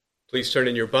Please turn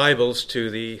in your Bibles to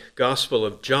the Gospel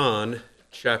of John,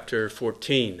 chapter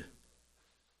 14.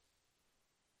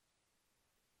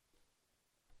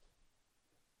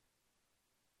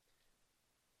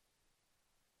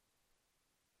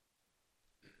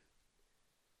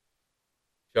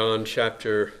 John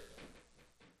chapter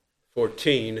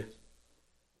 14,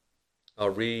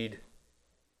 I'll read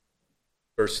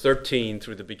verse 13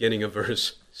 through the beginning of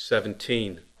verse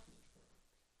 17.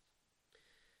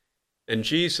 And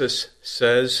Jesus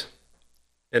says,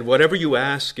 "And whatever you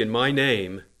ask in my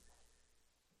name,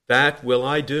 that will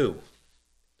I do,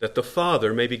 that the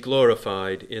Father may be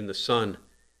glorified in the Son.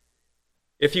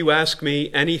 If you ask me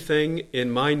anything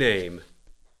in my name,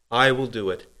 I will do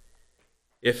it.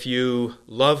 If you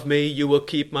love me, you will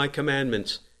keep my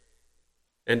commandments.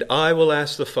 And I will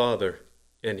ask the Father,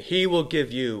 and he will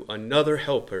give you another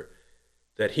helper,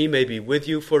 that he may be with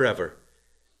you forever,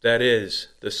 that is,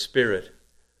 the Spirit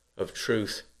of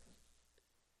truth."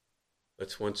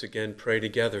 Let's once again pray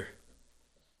together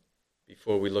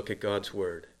before we look at God's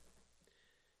word.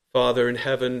 Father in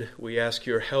heaven, we ask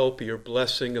your help, your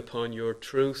blessing upon your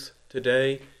truth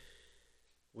today.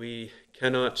 We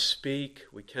cannot speak,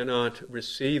 we cannot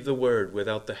receive the word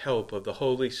without the help of the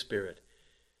Holy Spirit.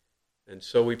 And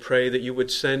so we pray that you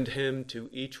would send him to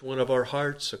each one of our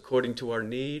hearts according to our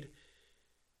need,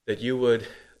 that you would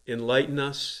enlighten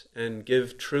us and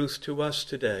give truth to us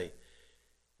today.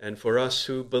 And for us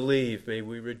who believe, may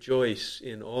we rejoice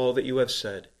in all that you have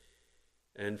said.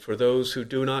 And for those who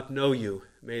do not know you,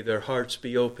 may their hearts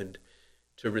be opened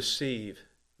to receive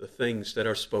the things that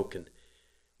are spoken.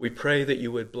 We pray that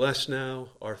you would bless now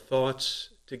our thoughts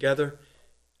together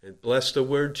and bless the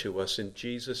word to us in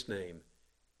Jesus' name.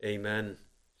 Amen.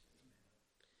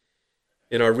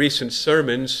 In our recent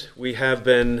sermons, we have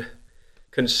been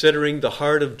considering the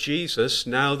heart of Jesus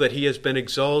now that he has been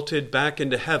exalted back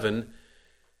into heaven,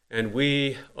 and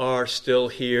we are still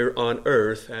here on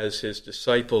earth as his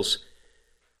disciples.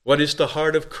 What is the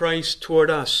heart of Christ toward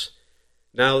us?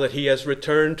 Now that he has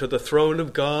returned to the throne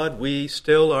of God, we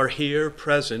still are here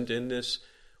present in this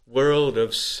world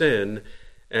of sin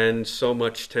and so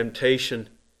much temptation.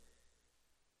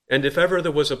 And if ever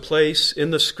there was a place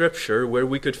in the Scripture where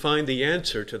we could find the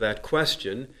answer to that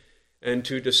question, and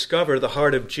to discover the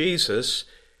heart of Jesus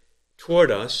toward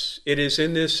us, it is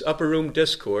in this upper room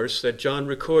discourse that John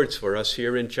records for us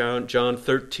here in John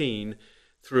 13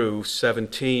 through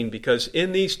 17, because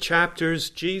in these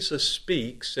chapters Jesus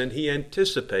speaks and he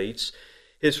anticipates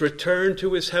his return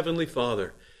to his heavenly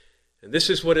Father. And this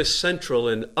is what is central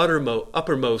and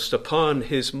uppermost upon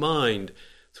his mind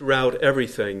throughout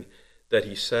everything that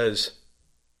he says.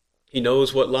 He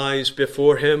knows what lies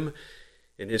before him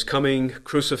in his coming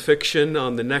crucifixion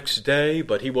on the next day,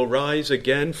 but he will rise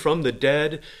again from the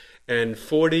dead, and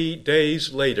 40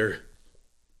 days later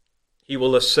he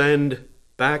will ascend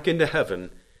back into heaven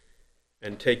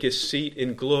and take his seat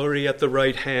in glory at the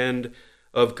right hand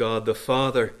of God the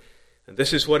Father. And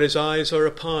this is what his eyes are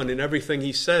upon in everything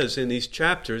he says in these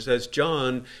chapters, as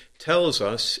John tells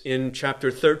us in chapter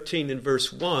 13 in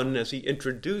verse 1, as he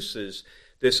introduces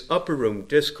this upper room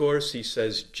discourse. He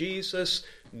says, Jesus,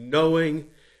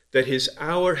 knowing that his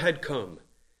hour had come,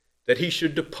 that he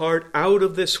should depart out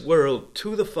of this world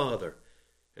to the Father.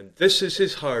 And this is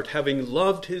his heart, having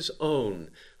loved his own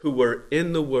who were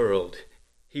in the world,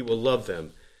 he will love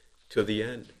them to the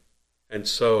end. And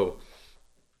so,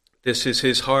 this is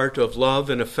his heart of love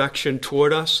and affection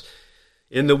toward us.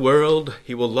 In the world,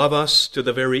 he will love us to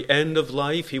the very end of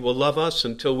life. He will love us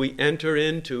until we enter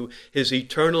into his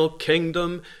eternal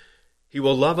kingdom. He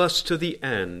will love us to the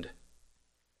end.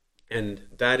 And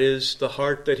that is the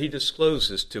heart that he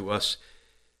discloses to us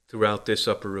throughout this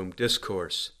upper room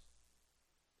discourse.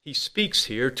 He speaks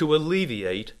here to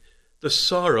alleviate the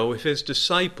sorrow of his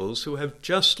disciples who have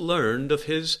just learned of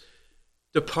his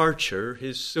departure,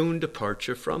 his soon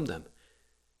departure from them.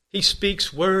 He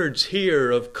speaks words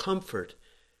here of comfort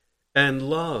and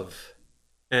love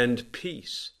and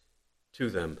peace to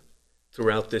them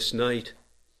throughout this night.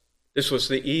 This was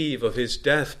the eve of his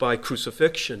death by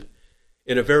crucifixion.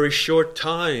 In a very short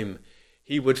time,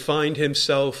 he would find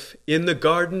himself in the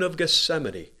Garden of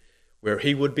Gethsemane, where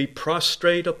he would be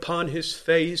prostrate upon his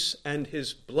face, and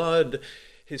his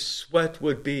sweat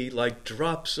would be like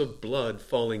drops of blood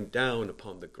falling down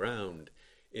upon the ground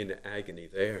in agony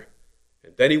there.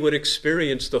 And then he would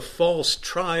experience the false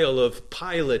trial of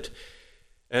Pilate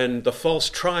and the false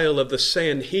trial of the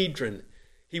Sanhedrin.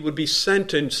 He would be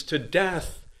sentenced to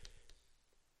death.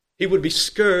 He would be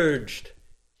scourged.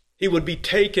 He would be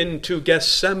taken to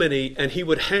Gethsemane, and he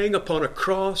would hang upon a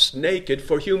cross naked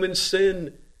for human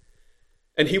sin.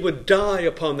 And he would die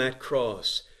upon that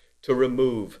cross to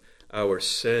remove our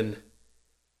sin.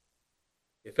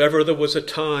 If ever there was a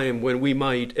time when we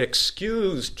might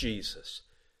excuse Jesus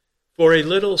for a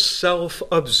little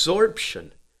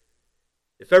self-absorption,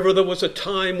 if ever there was a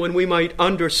time when we might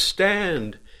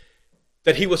understand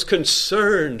that he was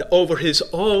concerned over his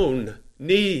own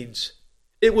needs,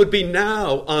 it would be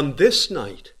now on this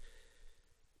night.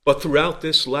 But throughout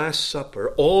this Last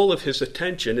Supper, all of his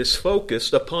attention is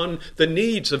focused upon the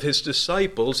needs of his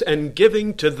disciples and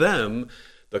giving to them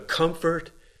the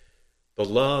comfort, the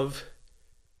love,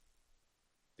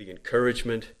 the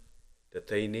encouragement that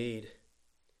they need.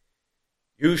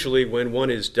 Usually when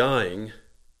one is dying,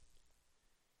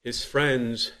 his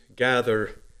friends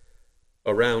gather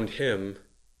around him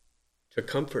to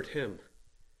comfort him.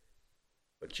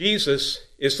 But Jesus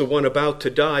is the one about to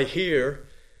die here,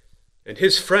 and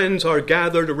his friends are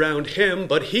gathered around him,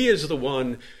 but he is the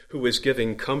one who is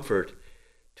giving comfort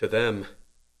to them.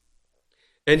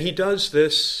 And he does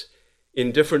this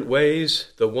in different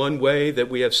ways. The one way that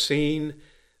we have seen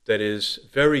that is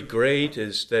very great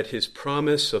is that his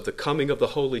promise of the coming of the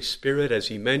Holy Spirit, as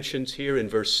he mentions here in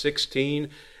verse 16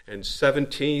 and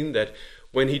 17, that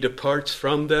when he departs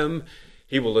from them,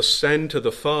 he will ascend to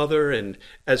the Father, and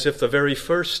as if the very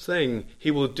first thing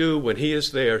he will do when he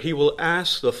is there, he will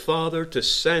ask the Father to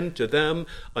send to them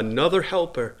another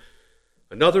helper,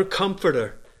 another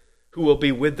comforter, who will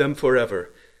be with them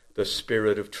forever, the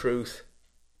Spirit of truth.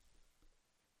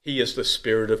 He is the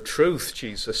Spirit of truth,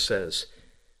 Jesus says.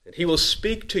 And he will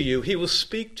speak to you. He will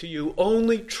speak to you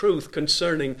only truth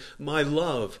concerning my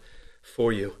love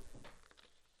for you.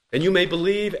 And you may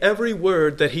believe every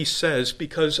word that he says,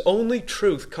 because only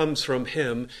truth comes from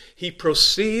him. He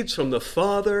proceeds from the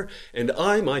Father, and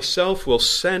I myself will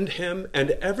send him,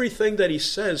 and everything that he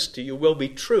says to you will be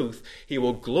truth. He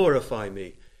will glorify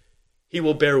me. He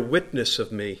will bear witness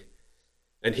of me,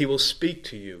 and he will speak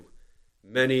to you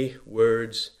many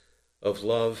words of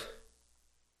love.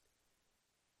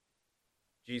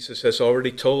 Jesus has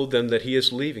already told them that he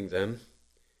is leaving them.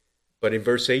 But in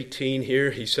verse 18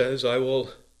 here, he says, I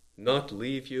will not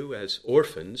leave you as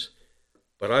orphans,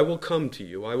 but I will come to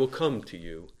you. I will come to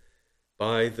you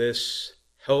by this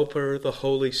helper, the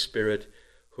Holy Spirit,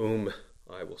 whom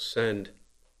I will send.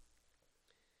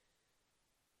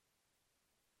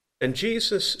 And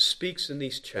Jesus speaks in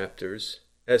these chapters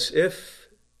as if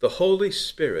the Holy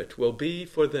Spirit will be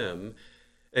for them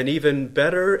an even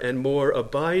better and more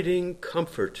abiding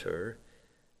comforter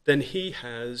than he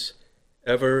has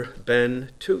ever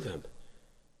been to them.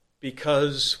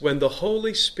 Because when the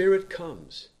Holy Spirit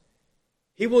comes,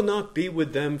 he will not be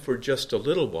with them for just a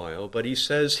little while, but he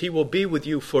says he will be with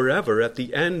you forever. At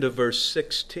the end of verse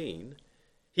 16,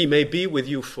 he may be with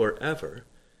you forever.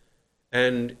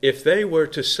 And if they were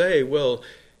to say, well,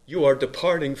 you are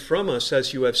departing from us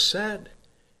as you have said,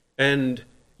 and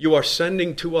you are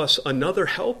sending to us another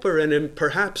helper, and then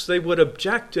perhaps they would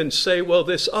object and say, well,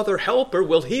 this other helper,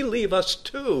 will he leave us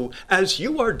too, as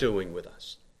you are doing with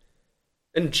us?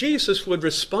 And Jesus would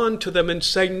respond to them and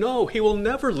say, no, he will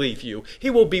never leave you. He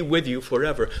will be with you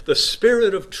forever. The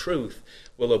Spirit of truth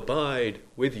will abide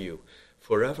with you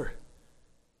forever.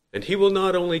 And he will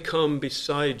not only come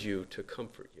beside you to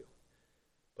comfort you,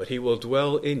 but he will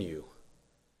dwell in you.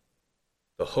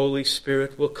 The Holy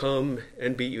Spirit will come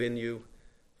and be in you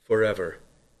forever.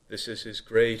 This is his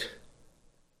great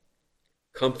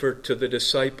comfort to the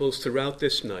disciples throughout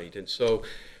this night. And so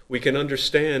we can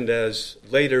understand, as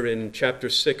later in chapter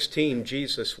 16,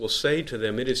 Jesus will say to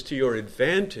them, it is to your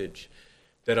advantage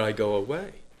that I go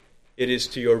away. It is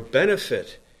to your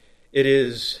benefit. It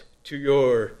is to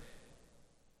your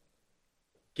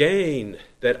gain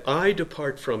that I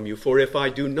depart from you. For if I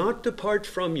do not depart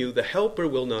from you, the helper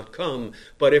will not come.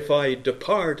 But if I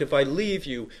depart, if I leave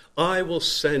you, I will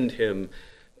send him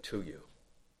to you.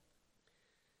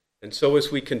 And so as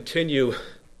we continue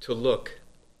to look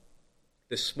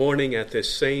this morning at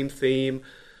this same theme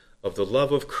of the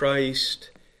love of Christ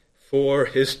for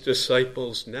his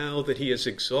disciples, now that he is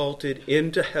exalted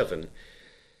into heaven,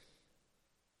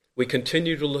 we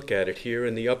continue to look at it here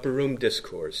in the Upper Room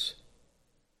Discourse.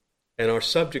 And our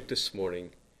subject this morning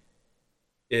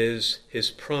is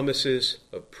his promises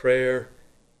of prayer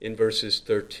in verses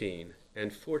 13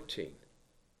 and 14.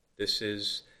 This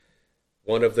is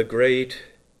one of the great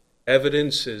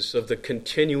evidences of the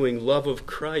continuing love of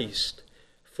Christ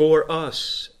for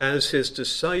us as his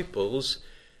disciples,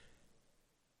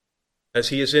 as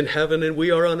he is in heaven and we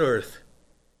are on earth.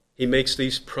 He makes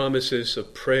these promises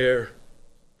of prayer,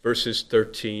 verses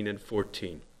 13 and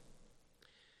 14.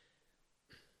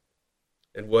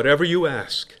 And whatever you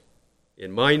ask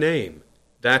in my name,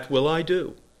 that will I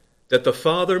do, that the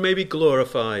Father may be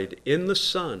glorified in the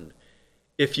Son.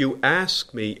 If you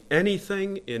ask me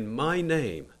anything in my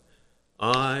name,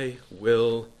 I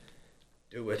will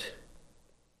do it.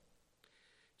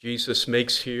 Jesus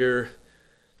makes here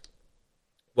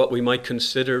what we might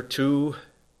consider two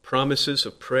promises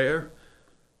of prayer,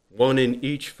 one in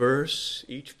each verse,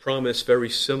 each promise very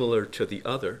similar to the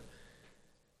other.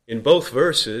 In both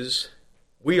verses,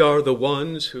 we are the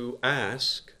ones who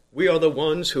ask, we are the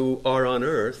ones who are on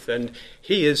earth, and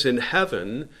he is in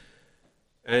heaven,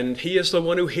 and he is the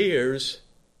one who hears,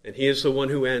 and he is the one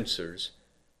who answers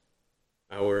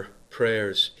our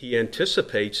prayers. He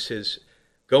anticipates his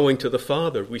going to the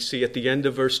Father. We see at the end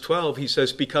of verse 12, he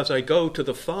says, because I go to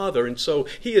the Father, and so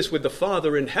he is with the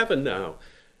Father in heaven now.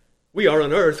 We are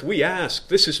on earth, we ask.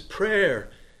 This is prayer.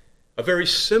 A very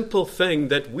simple thing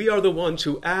that we are the ones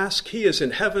who ask. He is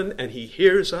in heaven, and he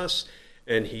hears us,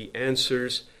 and he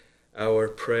answers our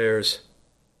prayers.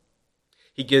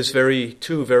 He gives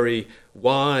two very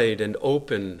wide and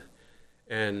open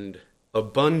and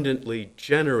abundantly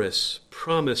generous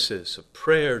promises of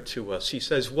prayer to us. He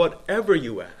says, whatever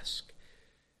you ask,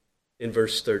 in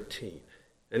verse 13.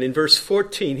 And in verse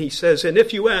 14, he says, and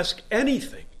if you ask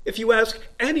anything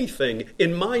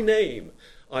in my name,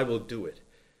 I will do it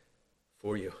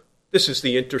for you. This is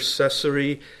the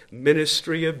intercessory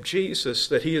ministry of Jesus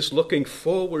that he is looking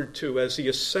forward to as he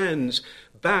ascends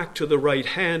back to the right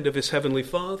hand of his heavenly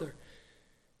Father.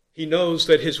 He knows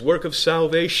that his work of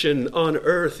salvation on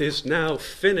earth is now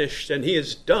finished, and he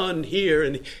is done here,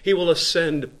 and he will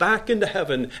ascend back into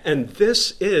heaven, and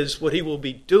this is what he will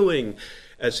be doing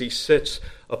as he sits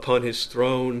upon his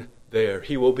throne there.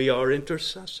 He will be our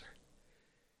intercessor.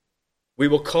 We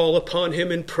will call upon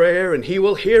him in prayer, and he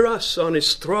will hear us on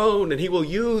his throne, and he will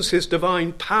use his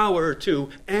divine power to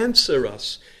answer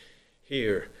us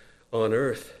here on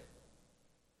earth.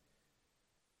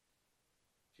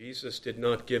 Jesus did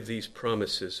not give these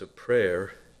promises of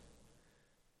prayer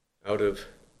out of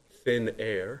thin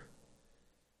air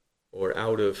or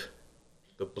out of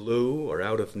the blue or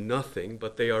out of nothing,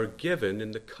 but they are given in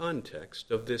the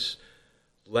context of this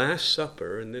Last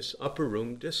Supper and this upper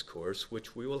room discourse,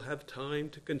 which we will have time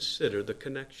to consider the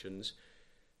connections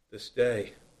this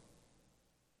day.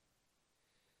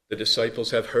 The disciples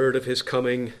have heard of his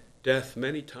coming death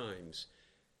many times.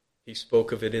 He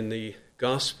spoke of it in the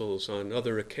Gospels on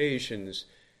other occasions.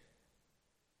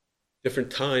 Different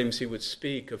times he would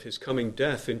speak of his coming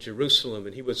death in Jerusalem,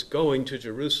 and he was going to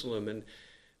Jerusalem, and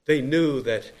they knew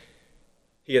that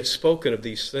he had spoken of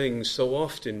these things so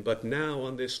often, but now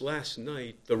on this last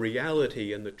night, the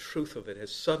reality and the truth of it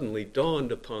has suddenly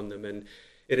dawned upon them, and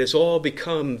it has all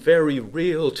become very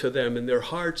real to them, and their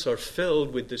hearts are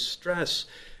filled with distress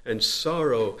and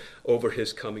sorrow over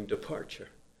his coming departure.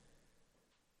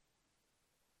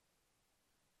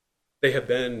 They have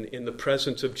been in the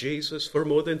presence of Jesus for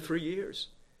more than 3 years.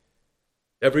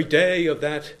 Every day of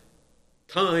that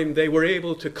time, they were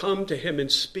able to come to him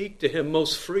and speak to him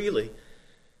most freely.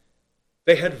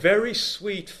 They had very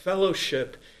sweet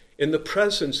fellowship in the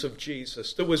presence of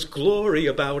Jesus. There was glory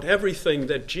about everything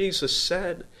that Jesus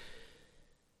said.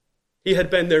 He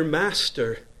had been their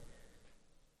master.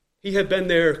 He had been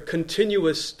their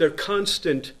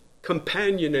constant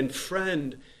companion and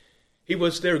friend. He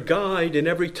was their guide in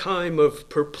every time of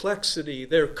perplexity,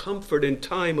 their comfort in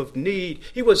time of need.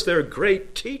 He was their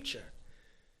great teacher.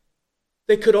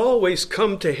 They could always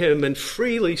come to him and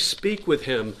freely speak with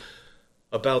him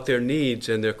about their needs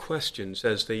and their questions,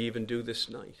 as they even do this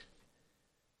night.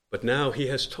 But now he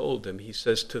has told them, he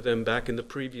says to them back in the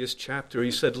previous chapter,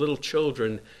 he said, little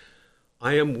children,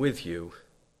 I am with you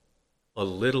a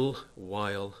little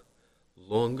while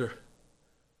longer,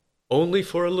 only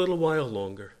for a little while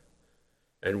longer.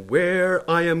 And where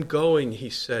I am going,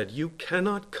 he said, you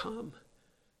cannot come.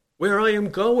 Where I am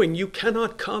going, you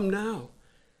cannot come now.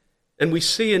 And we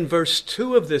see in verse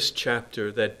 2 of this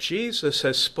chapter that Jesus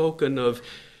has spoken of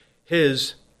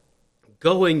his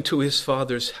going to his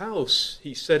Father's house.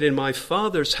 He said, in my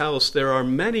Father's house there are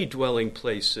many dwelling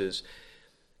places.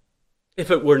 If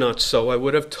it were not so, I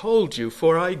would have told you,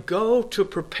 for I go to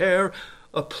prepare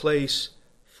a place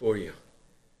for you.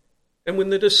 And when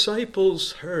the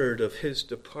disciples heard of his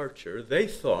departure, they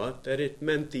thought that it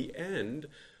meant the end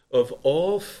of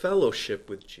all fellowship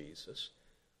with Jesus,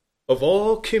 of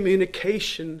all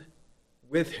communication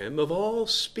with him, of all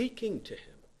speaking to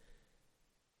him.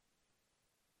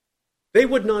 They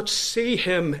would not see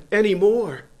him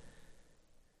anymore.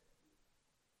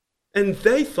 And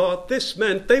they thought this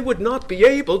meant they would not be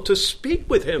able to speak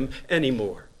with him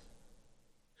anymore.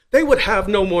 They would have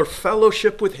no more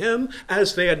fellowship with him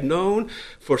as they had known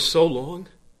for so long.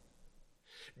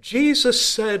 Jesus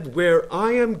said, where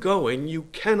I am going, you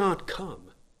cannot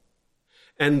come.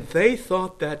 And they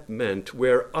thought that meant,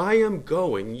 where I am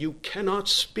going, you cannot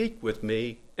speak with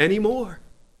me anymore.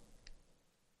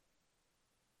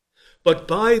 But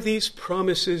by these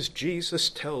promises, Jesus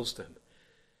tells them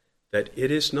that it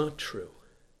is not true.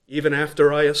 Even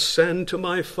after I ascend to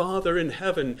my Father in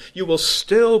heaven, you will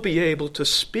still be able to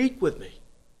speak with me.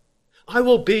 I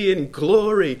will be in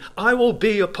glory. I will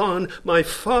be upon my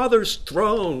Father's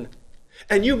throne.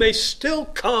 And you may still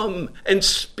come and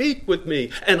speak with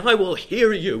me, and I will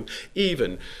hear you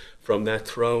even from that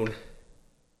throne.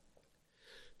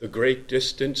 The great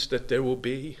distance that there will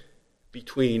be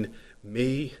between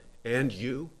me and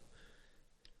you,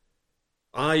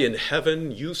 I in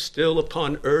heaven, you still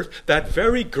upon earth, that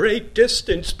very great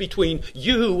distance between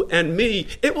you and me,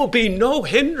 it will be no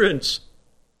hindrance.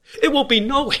 It will be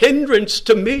no hindrance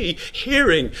to me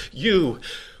hearing you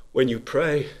when you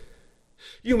pray.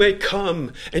 You may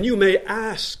come and you may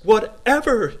ask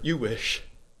whatever you wish.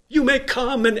 You may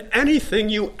come and anything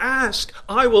you ask,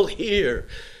 I will hear,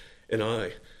 and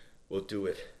I will do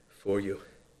it for you.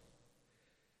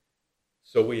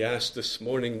 So we ask this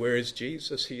morning, where is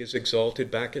Jesus? He is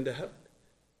exalted back into heaven.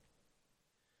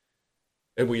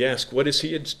 And we ask, what is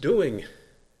he doing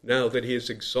now that he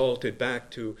is exalted back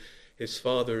to his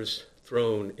Father's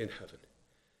throne in heaven?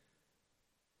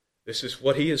 This is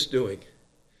what he is doing.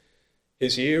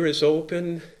 His ear is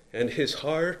open and his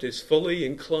heart is fully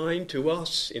inclined to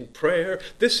us in prayer.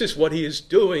 This is what he is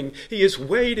doing. He is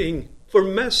waiting for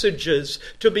messages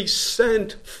to be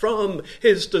sent from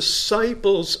his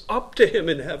disciples up to him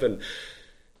in heaven.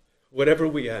 Whatever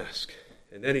we ask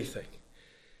and anything,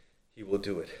 he will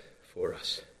do it for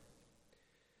us.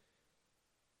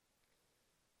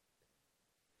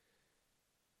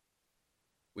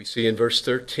 We see in verse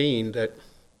 13 that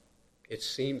it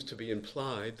seems to be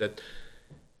implied that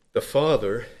the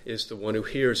Father is the one who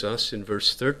hears us in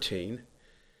verse 13,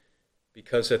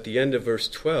 because at the end of verse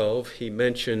 12, he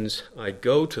mentions, I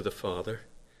go to the Father.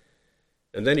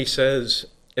 And then he says,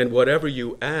 and whatever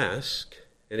you ask,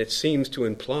 and it seems to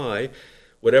imply,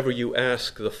 whatever you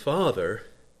ask the Father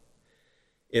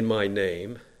in my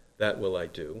name, that will I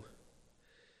do.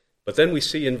 But then we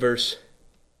see in verse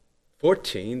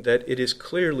 14 that it is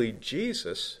clearly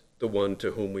Jesus, the one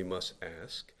to whom we must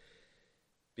ask,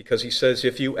 because he says,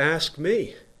 if you ask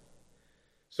me.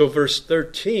 So verse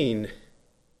 13,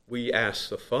 we ask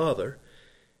the Father.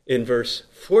 In verse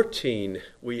 14,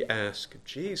 we ask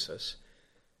Jesus.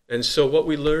 And so what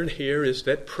we learn here is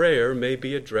that prayer may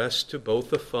be addressed to both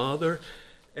the Father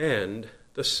and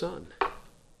the Son.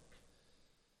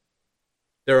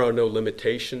 There are no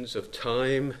limitations of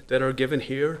time that are given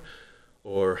here,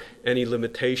 or any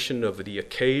limitation of the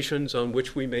occasions on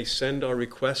which we may send our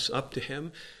requests up to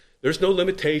him. There's no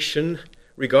limitation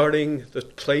regarding the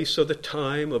place or the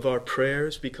time of our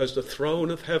prayers, because the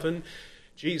throne of heaven,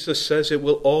 Jesus says, it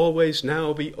will always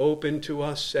now be open to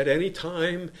us at any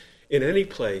time, in any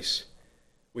place.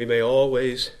 We may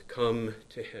always come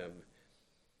to him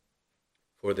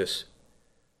for this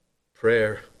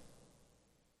prayer.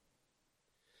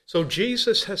 So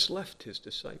Jesus has left his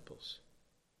disciples.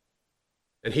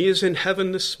 And he is in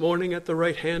heaven this morning at the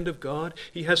right hand of God.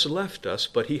 He has left us,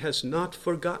 but he has not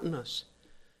forgotten us.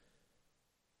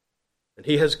 And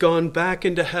he has gone back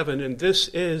into heaven, and this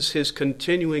is his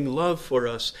continuing love for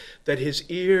us, that his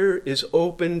ear is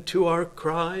open to our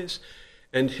cries,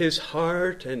 and his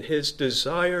heart and his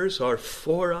desires are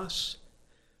for us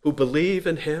who believe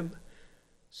in him,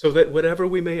 so that whatever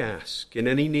we may ask, in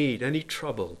any need, any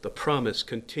trouble, the promise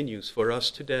continues for us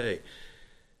today,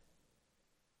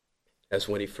 as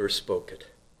when he first spoke it.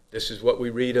 This is what we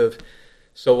read of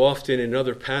so often in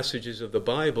other passages of the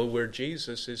Bible where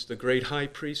Jesus is the great high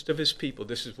priest of his people.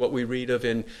 This is what we read of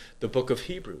in the book of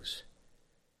Hebrews,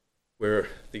 where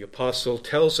the apostle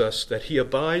tells us that he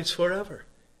abides forever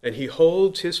and he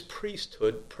holds his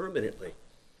priesthood permanently.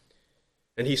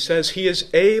 And he says he is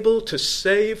able to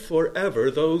save forever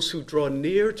those who draw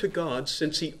near to God,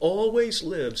 since he always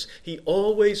lives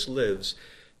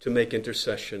to make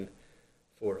intercession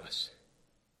for us.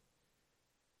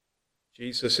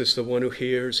 Jesus is the one who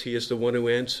hears. He is the one who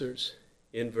answers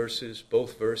in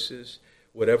both verses.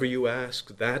 Whatever you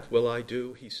ask, that will I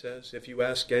do, he says. If you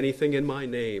ask anything in my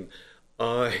name,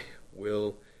 I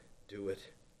will do it.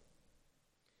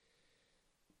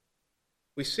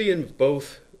 We see in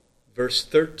both verse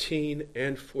 13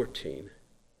 and 14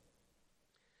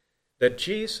 that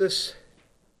Jesus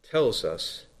tells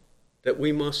us that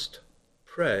we must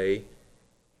pray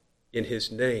in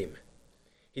his name.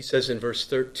 He says in verse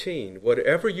 13,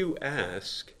 whatever you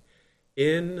ask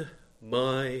in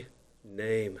my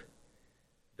name,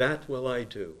 that will I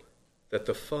do, that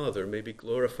the Father may be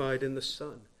glorified in the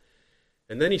Son.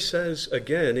 And then he says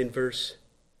again in verse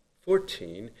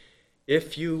 14,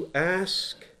 if you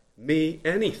ask me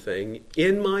anything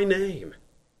in my name,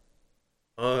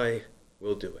 I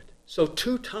will do it. So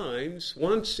 2 times,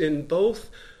 once in both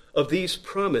of these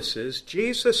promises,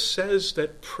 Jesus says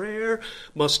that prayer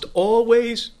must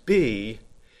always be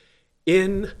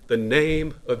in the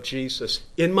name of Jesus.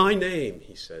 In my name,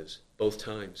 he says, both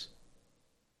times.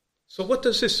 So what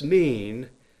does this mean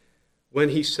when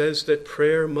he says that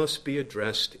prayer must be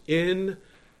addressed in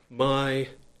my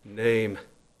name?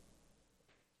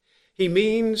 He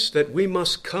means that we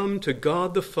must come to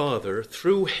God the Father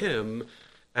through him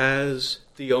as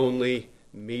the only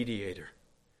mediator.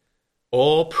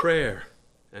 All prayer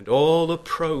and all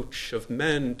approach of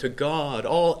men to God,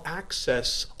 all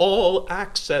access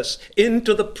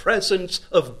into the presence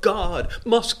of God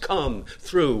must come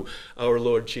through our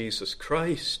Lord Jesus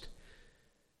Christ.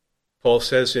 Paul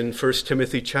says in 1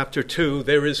 Timothy chapter 2,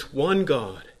 there is one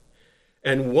God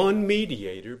and one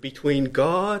mediator between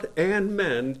God and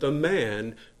men, the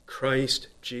man Christ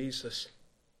Jesus.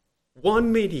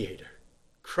 One mediator,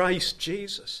 Christ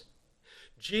Jesus.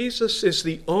 Jesus is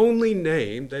the only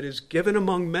name that is given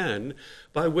among men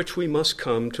by which we must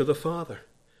come to the Father.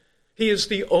 He is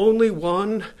the only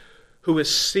one who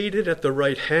is seated at the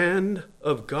right hand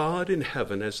of God in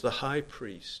heaven as the high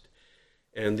priest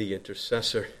and the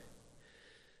intercessor.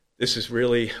 This is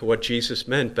really what Jesus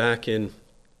meant back in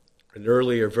an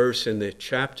earlier verse in the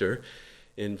chapter.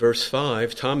 In verse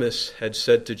 5, Thomas had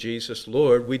said to Jesus,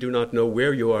 Lord, we do not know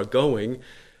where you are going.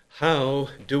 How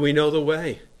do we know the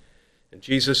way? And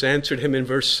Jesus answered him in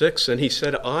verse 6, and he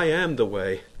said, I am the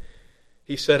way.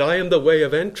 He said, I am the way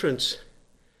of entrance.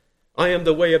 I am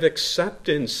the way of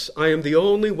acceptance. I am the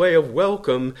only way of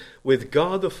welcome with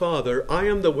God the Father. I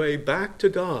am the way back to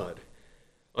God.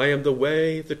 I am the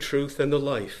way, the truth, and the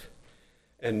life.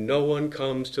 And no one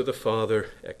comes to the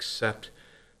Father except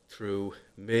through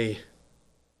me.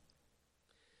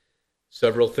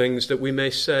 Several things that we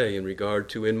may say in regard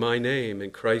to in my name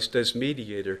and Christ as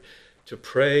mediator. To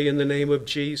pray in the name of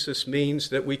Jesus means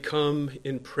that we come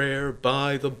in prayer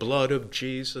by the blood of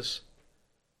Jesus.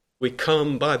 We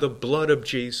come by the blood of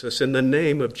Jesus, in the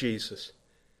name of Jesus.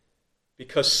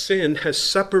 Because sin has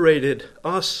separated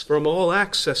us from all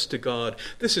access to God.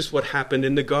 This is what happened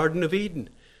in the Garden of Eden.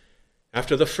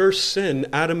 After the first sin,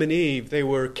 Adam and Eve, they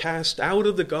were cast out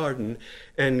of the garden,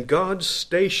 and God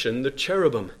stationed the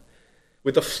cherubim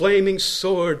with a flaming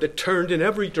sword that turned in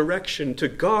every direction to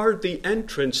guard the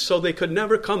entrance so they could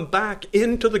never come back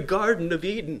into the Garden of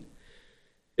Eden.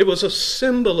 It was a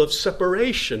symbol of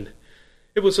separation.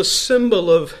 It was a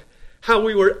symbol of how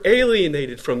we were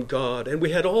alienated from God, and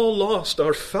we had all lost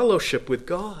our fellowship with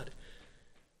God.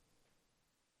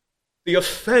 The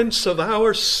offense of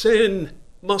our sin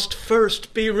must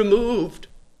first be removed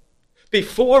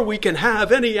before we can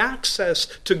have any access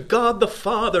to God the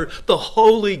Father, the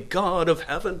holy God of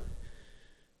heaven.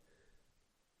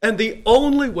 And the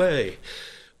only way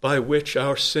by which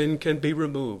our sin can be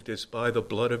removed is by the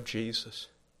blood of Jesus.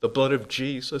 The blood of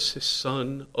Jesus, his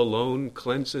Son, alone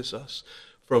cleanses us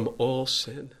from all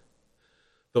sin.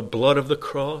 The blood of the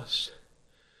cross.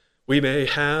 We may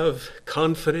have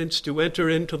confidence to enter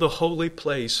into the holy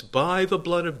place by the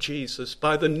blood of Jesus,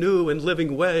 by the new and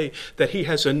living way that he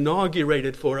has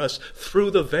inaugurated for us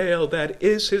through the veil that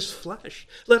is his flesh.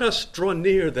 Let us draw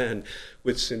near then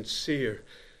with sincere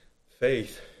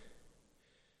faith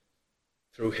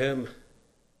through him.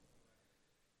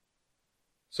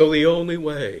 So the only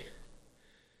way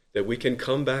that we can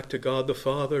come back to God the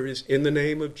Father is in the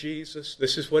name of Jesus.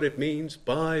 This is what it means,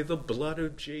 by the blood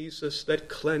of Jesus that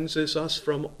cleanses us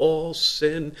from all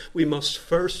sin. We must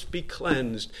first be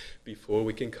cleansed before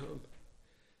we can come.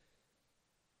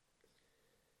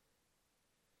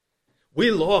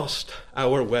 We lost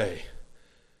our way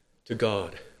to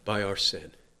God by our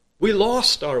sin. We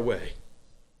lost our way.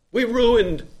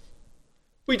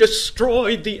 We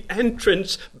destroyed the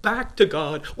entrance back to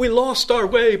God. We lost our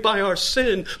way by our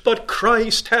sin, but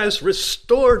Christ has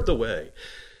restored the way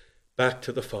back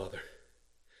to the Father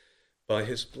by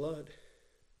his blood.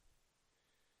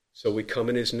 So we come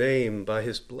in his name by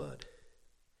his blood.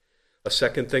 A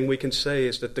second thing we can say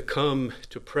is that to come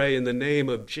to pray in the name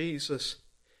of Jesus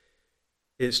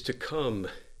is to come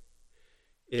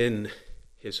in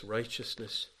his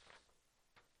righteousness.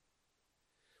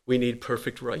 We need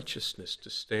perfect righteousness to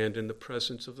stand in the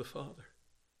presence of the Father.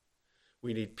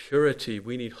 We need purity.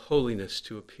 We need holiness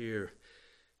to appear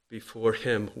before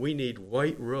him. We need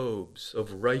white robes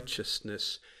of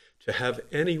righteousness to have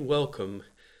any welcome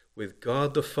with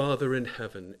God the Father in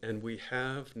heaven, and we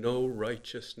have no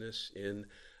righteousness in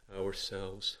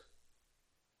ourselves.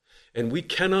 And we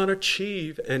cannot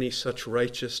achieve any such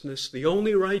righteousness. The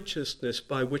only righteousness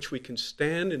by which we can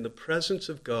stand in the presence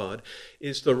of God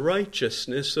is the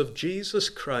righteousness of Jesus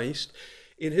Christ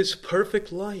in his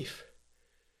perfect life.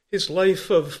 His life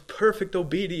of perfect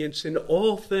obedience in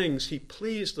all things. He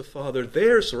pleased the Father.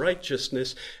 There's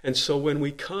righteousness. And so when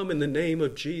we come in the name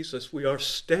of Jesus, we are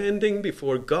standing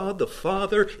before God the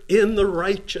Father in the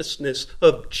righteousness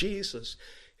of Jesus,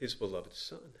 his beloved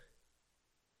Son.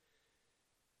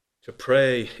 To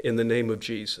pray in the name of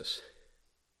Jesus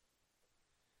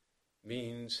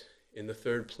means, in the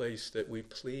third place, that we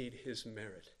plead his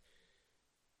merit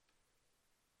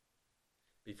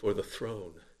before the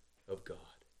throne of God.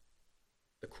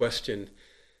 The question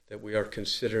that we are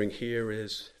considering here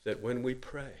is that when we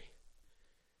pray,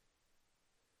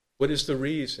 what is the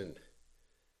reason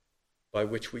by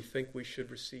which we think we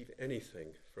should receive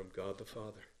anything from God the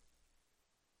Father?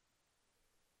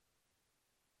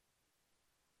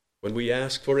 When we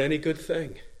ask for any good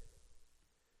thing,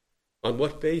 on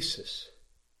what basis?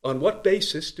 On what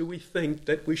basis do we think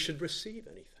that we should receive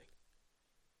anything?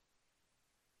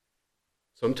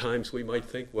 Sometimes we might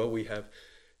think, well, we have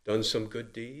done some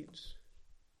good deeds,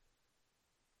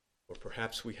 or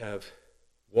perhaps we have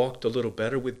walked a little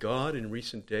better with God in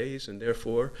recent days, and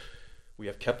therefore we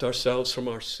have kept ourselves from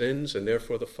our sins, and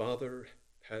therefore the Father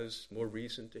has more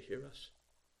reason to hear us.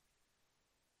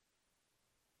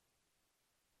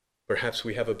 Perhaps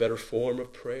we have a better form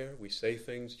of prayer. We say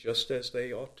things just as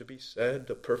they ought to be said,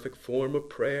 a perfect form of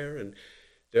prayer, and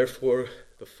therefore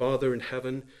the Father in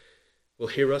heaven will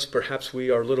hear us. Perhaps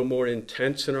we are a little more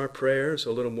intense in our prayers,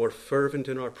 a little more fervent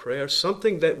in our prayers.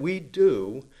 Something that we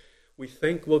do, we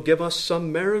think will give us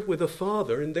some merit with the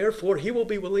Father, and therefore he will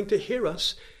be willing to hear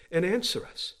us and answer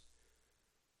us.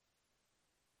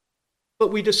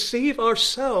 But we deceive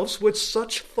ourselves with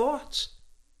such thoughts,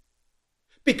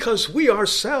 because we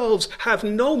ourselves have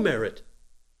no merit.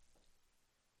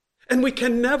 And we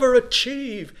can never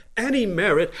achieve any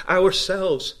merit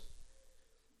ourselves.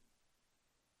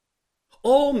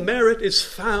 All merit is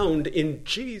found in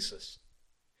Jesus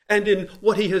and in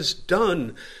what he has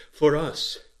done for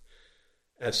us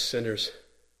as sinners.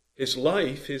 His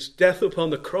life, his death upon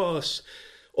the cross,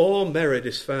 all merit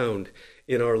is found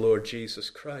in our Lord Jesus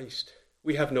Christ.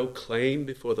 We have no claim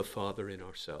before the Father in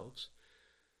ourselves.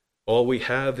 All we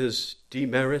have is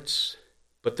demerits,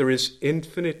 but there is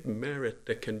infinite merit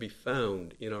that can be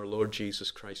found in our Lord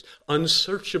Jesus Christ.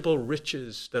 Unsearchable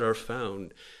riches that are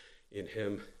found in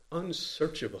him.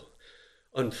 Unsearchable,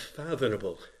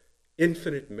 unfathomable,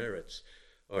 infinite merits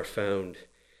are found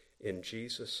in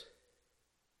Jesus.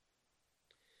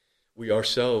 We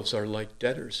ourselves are like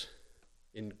debtors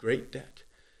in great debt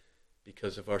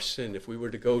because of our sin. If we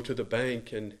were to go to the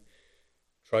bank and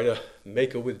try to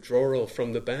make a withdrawal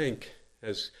from the bank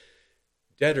as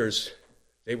debtors,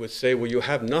 they would say, well, you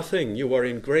have nothing, you are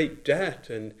in great debt,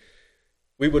 and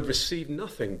we would receive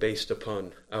nothing based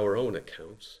upon our own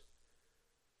accounts.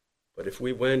 But if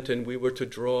we went and we were to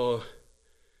draw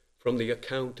from the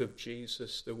account of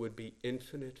Jesus, there would be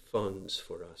infinite funds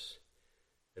for us.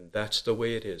 And that's the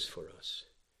way it is for us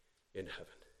in heaven.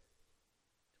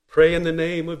 Pray in the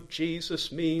name of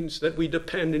Jesus means that we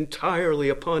depend entirely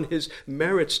upon his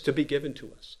merits to be given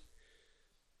to us.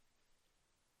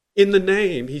 In the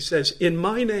name, he says, in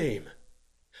my name.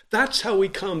 That's how we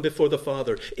come before the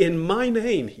Father. In my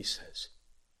name, he says.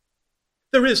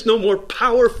 There is no more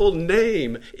powerful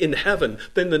name in heaven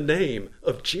than the name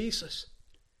of Jesus.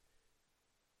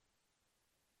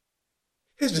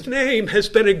 His name has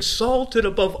been exalted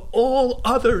above all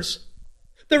others.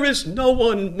 There is no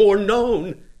one more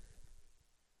known,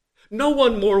 no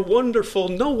one more wonderful,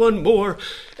 no one more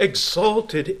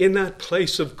exalted in that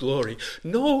place of glory,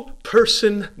 no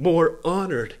person more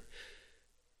honored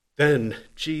than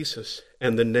Jesus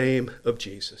and the name of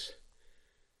Jesus.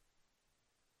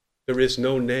 There is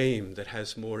no name that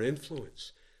has more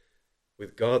influence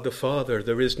with God the Father.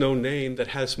 There is no name that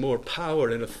has more power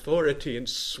and authority and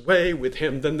sway with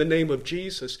him than the name of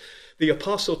Jesus. The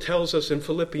apostle tells us in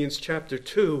Philippians chapter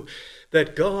 2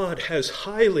 that God has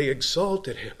highly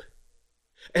exalted him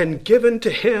and given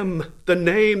to him the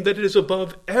name that is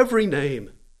above every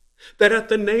name, that at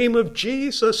the name of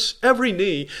Jesus every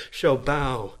knee shall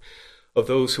bow, of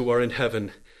those who are in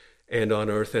heaven and on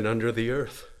earth and under the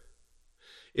earth.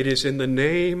 It is in the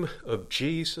name of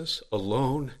Jesus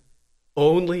alone,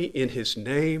 only in his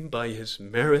name, by his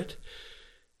merit,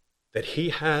 that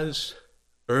he has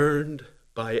earned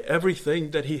by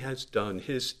everything that he has done,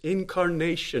 his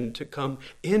incarnation to come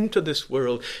into this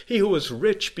world. He who was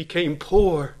rich became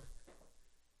poor,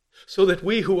 so that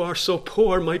we who are so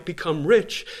poor might become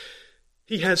rich.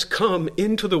 He has come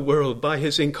into the world by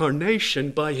his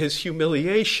incarnation, by his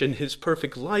humiliation, his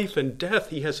perfect life and death.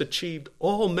 He has achieved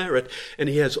all merit, and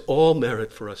he has all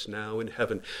merit for us now in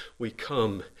heaven. We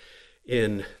come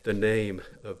in the name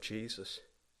of Jesus.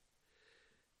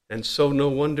 And so no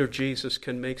wonder Jesus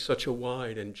can make such a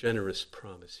wide and generous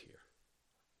promise here,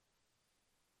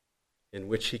 in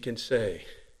which he can say,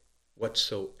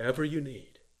 whatsoever you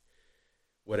need,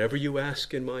 whatever you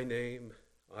ask in my name,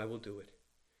 I will do it.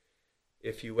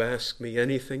 If you ask me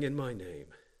anything in my name,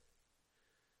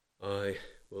 I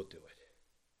will do it.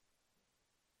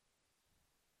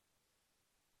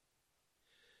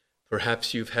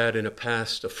 Perhaps you've had in a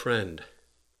past a friend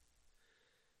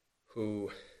who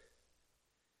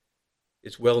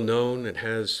is well known and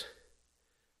has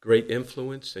great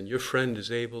influence, and your friend is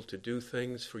able to do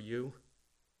things for you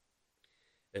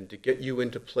and to get you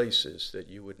into places that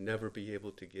you would never be able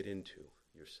to get into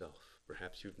yourself.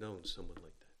 Perhaps you've known someone like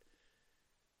that.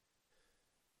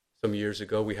 Some years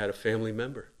ago, we had a family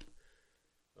member.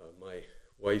 My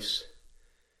wife's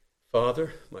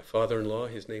father, my father-in-law,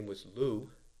 his name was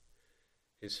Lou.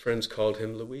 His friends called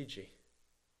him Luigi.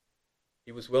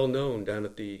 He was well known down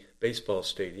at the baseball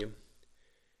stadium.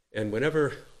 And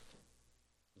whenever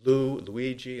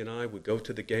Luigi, and I would go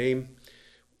to the game,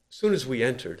 as soon as we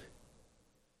entered,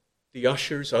 the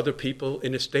ushers, other people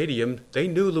in the stadium, they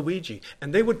knew Luigi.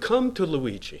 And they would come to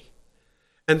Luigi.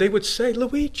 And they would say,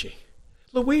 Luigi,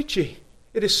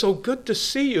 it is so good to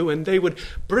see you. And they would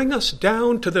bring us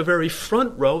down to the very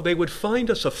front row. They would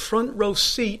find us a front row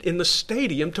seat in the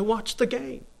stadium to watch the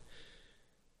game.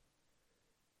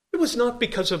 It was not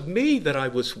because of me that I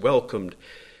was welcomed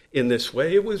in this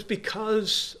way. It was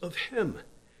because of him.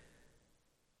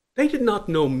 They did not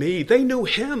know me. They knew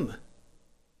him.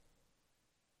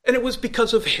 And it was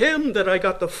because of him that I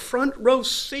got the front row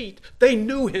seat. They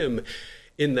knew him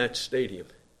in that stadium.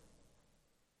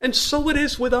 And so it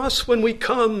is with us when we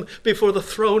come before the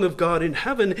throne of God in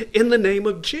heaven in the name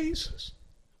of Jesus.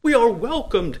 We are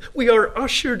welcomed, we are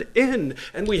ushered in,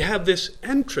 and we have this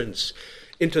entrance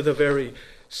into the very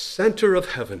center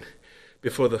of heaven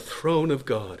before the throne of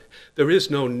God. There is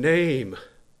no name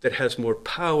that has more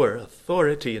power,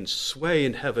 authority, and sway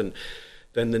in heaven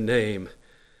than the name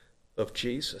of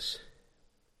Jesus.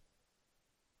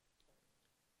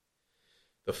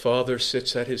 The Father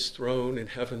sits at his throne in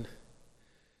heaven.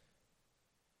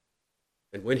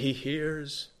 And when he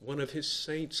hears one of his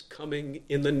saints coming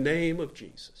in the name of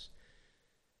Jesus,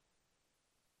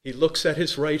 he looks at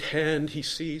his right hand, he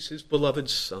sees his beloved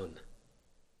Son,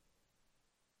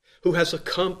 who has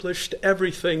accomplished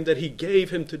everything that he gave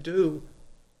him to do,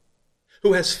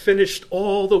 who has finished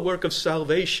all the work of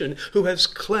salvation, who has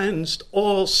cleansed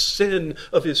all sin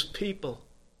of his people,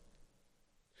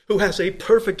 who has a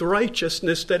perfect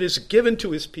righteousness that is given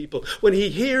to his people. When he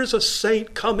hears a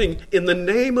saint coming in the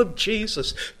name of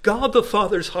Jesus, God the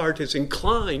Father's heart is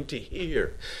inclined to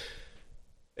hear,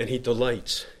 and he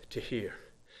delights to hear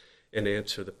and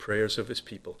answer the prayers of his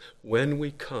people when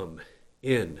we come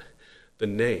in the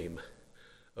name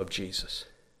of Jesus.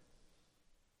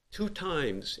 2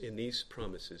 times in these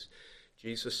promises,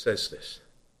 Jesus says this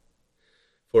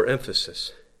for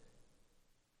emphasis,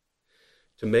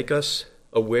 to make us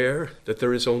aware that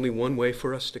there is only one way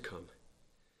for us to come,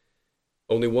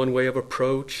 only one way of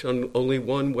approach, only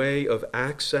one way of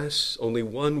access, only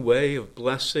one way of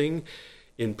blessing.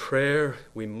 In prayer,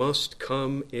 we must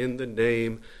come in the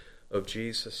name of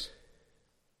Jesus.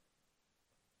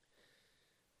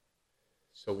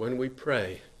 So when we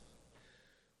pray,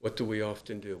 what do we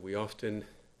often do? We often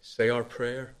say our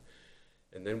prayer,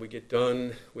 and then we get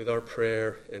done with our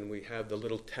prayer, and we have the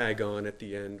little tag on at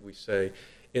the end. We say,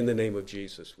 in the name of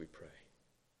Jesus, we pray.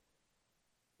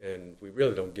 And we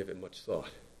really don't give it much thought.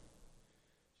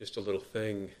 Just a little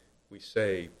thing we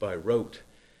say by rote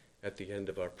at the end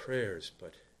of our prayers,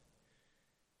 but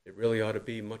it really ought to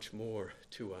be much more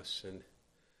to us. And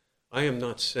I am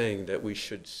not saying that we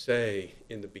should say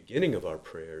in the beginning of our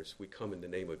prayers, we come in the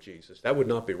name of Jesus. That would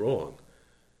not be wrong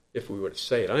if we were to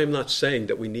say it. I am not saying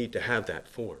that we need to have that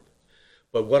form.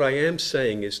 But what I am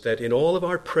saying is that in all of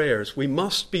our prayers, we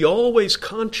must be always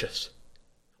conscious,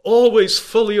 always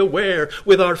fully aware,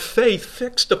 with our faith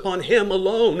fixed upon him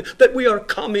alone, that we are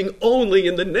coming only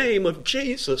in the name of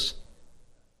Jesus.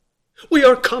 We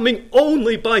are coming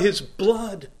only by his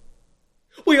blood.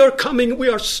 We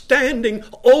are standing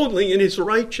only in his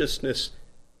righteousness.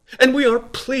 And we are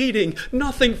pleading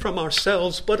nothing from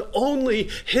ourselves, but only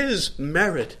his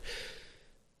merit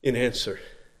in answer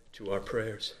to our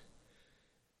prayers.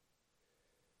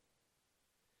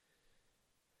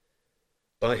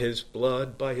 By his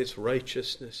blood, by his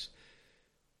righteousness,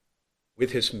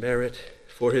 with his merit,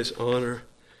 for his honor,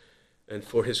 and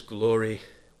for his glory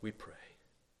we pray.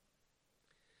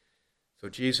 So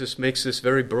Jesus makes this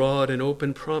very broad and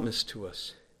open promise to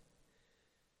us.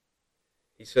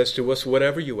 He says to us,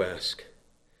 whatever you ask,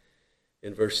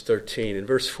 in verse 13. In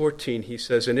verse 14, he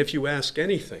says, and if you ask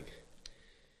anything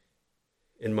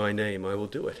in my name, I will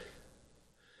do it.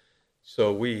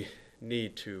 So we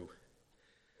need to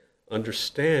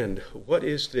understand what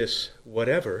is this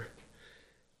whatever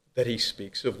that he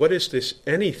speaks of. What is this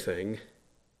anything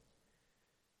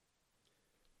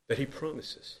that he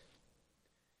promises?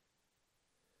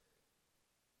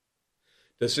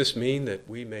 Does this mean that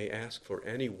we may ask for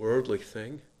any worldly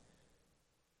thing?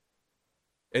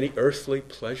 Any earthly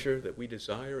pleasure that we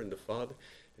desire in the Father,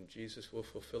 and Jesus will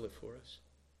fulfill it for us?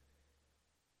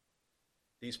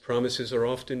 These promises are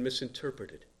often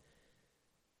misinterpreted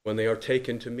when they are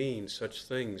taken to mean such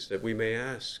things that we may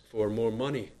ask for more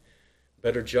money,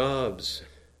 better jobs,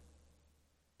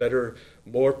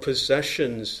 more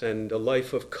possessions, and a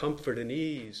life of comfort and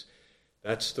ease.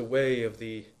 That's the way of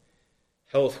the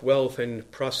health, wealth, and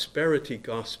prosperity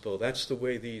gospel. That's the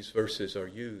way these verses are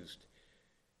used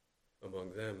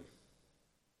among them.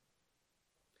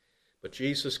 But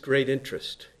Jesus' great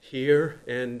interest here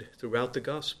and throughout the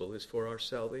gospel is for our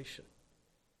salvation,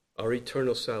 our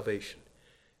eternal salvation.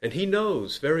 And he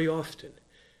knows very often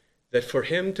that for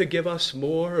him to give us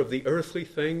more of the earthly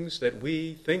things that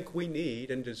we think we need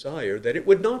and desire, that it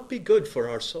would not be good for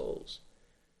our souls,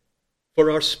 for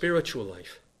our spiritual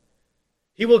life.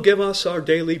 He will give us our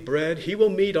daily bread. He will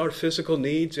meet our physical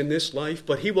needs in this life,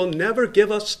 but he will never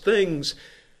give us things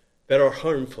that are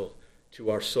harmful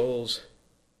to our souls.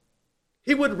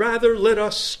 He would rather let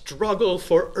us struggle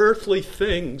for earthly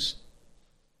things,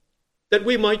 that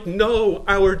we might know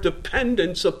our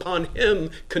dependence upon him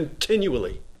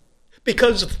continually,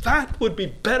 because that would be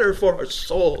better for our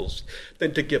souls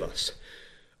than to give us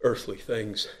earthly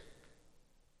things.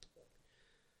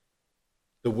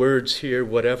 The words here,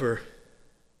 whatever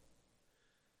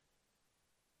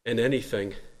and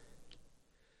anything,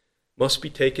 must be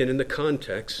taken in the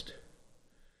context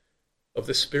of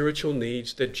the spiritual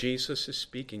needs that Jesus is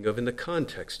speaking of in the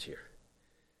context here.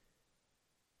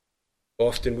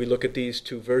 Often we look at these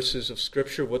two verses of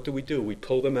Scripture. What do? We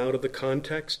pull them out of the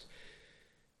context,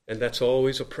 and that's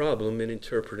always a problem in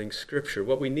interpreting Scripture.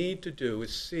 What we need to do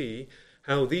is see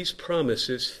how these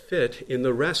promises fit in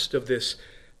the rest of this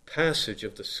passage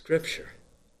of the Scripture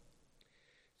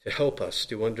to help us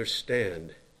to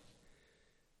understand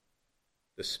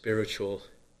the spiritual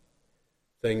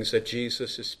things that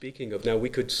Jesus is speaking of. Now, we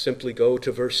could simply go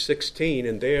to verse 16,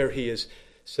 and there he is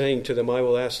saying to them, I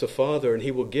will ask the Father, and he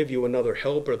will give you another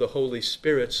helper, the Holy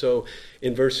Spirit. So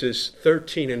in verses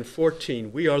 13 and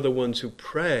 14, we are the ones who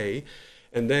pray.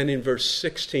 And then in verse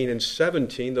 16 and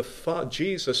 17,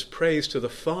 Jesus prays to the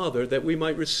Father that we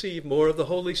might receive more of the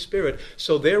Holy Spirit.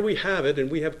 So there we have it,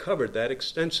 and we have covered that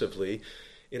extensively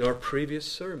in our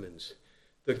previous sermons.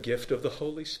 The gift of the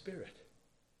Holy Spirit.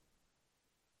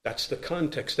 That's the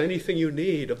context. Anything you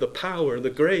need of the power,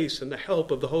 the grace, and the help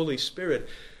of the Holy Spirit,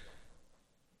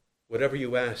 whatever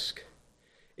you ask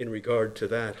in regard to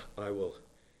that, I will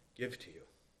give to you.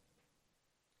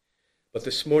 But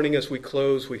this morning as we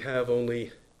close, we have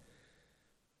only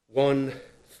one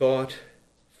thought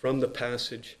from the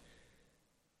passage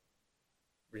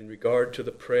in regard to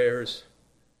the prayers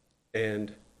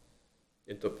and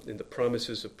in the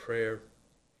promises of prayer.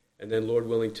 And then, Lord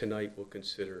willing, tonight we'll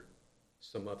consider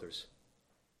some others.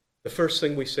 The first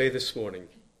thing we say this morning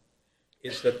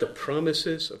is that the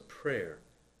promises of prayer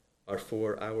are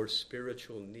for our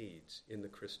spiritual needs in the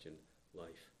Christian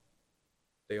life.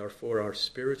 They are for our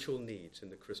spiritual needs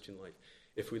in the Christian life.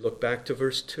 If we look back to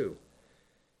verse 2,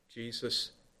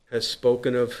 Jesus has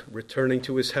spoken of returning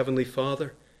to his heavenly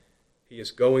Father. He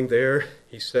is going there,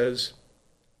 he says,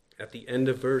 at the end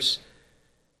of verse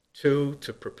 2,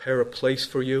 to prepare a place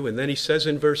for you. And then he says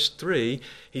in verse 3,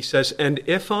 he says, and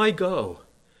if I go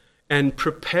and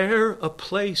prepare a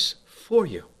place for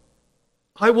you,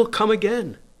 I will come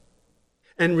again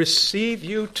and receive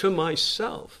you to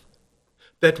myself,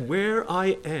 that where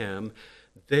I am,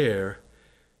 there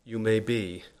you may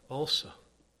be also.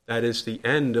 That is the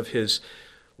end of his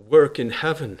work in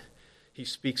heaven. He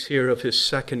speaks here of his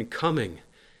second coming,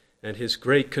 and his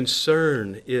great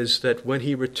concern is that when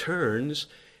he returns,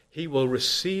 he will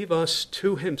receive us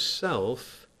to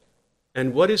himself,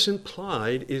 and what is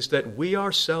implied is that we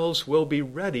ourselves will be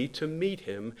ready to meet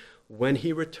him when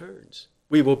he returns.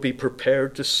 We will be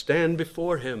prepared to stand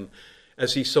before him,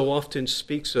 as he so often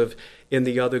speaks of in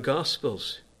the other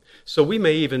Gospels. So we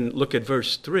may even look at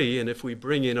verse 3, and if we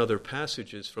bring in other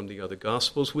passages from the other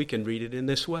Gospels, we can read it in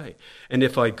this way. And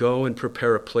if I go and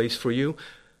prepare a place for you,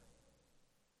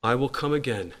 I will come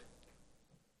again,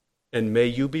 and may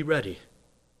you be ready,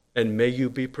 and may you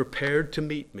be prepared to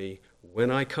meet me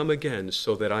when I come again,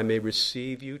 so that I may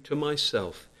receive you to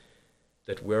myself,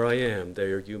 that where I am,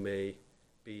 there you may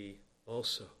be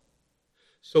also.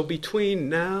 So between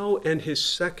now and his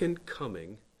second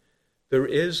coming, there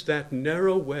is that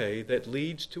narrow way that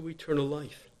leads to eternal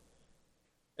life.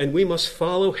 And we must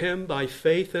follow him by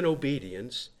faith and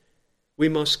obedience. We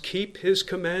must keep his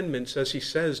commandments, as he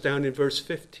says down in verse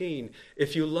 15.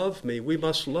 If you love me, we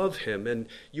must love him, and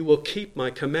you will keep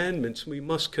my commandments. We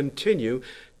must continue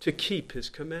to keep his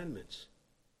commandments.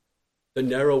 The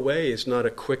narrow way is not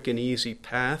a quick and easy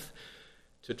path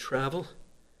to travel.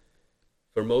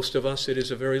 For most of us, it is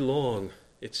a very long,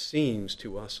 it seems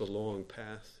to us a long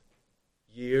path.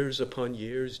 Years upon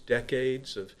years,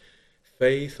 decades of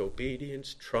faith,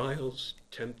 obedience, trials,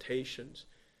 temptations,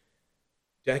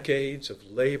 decades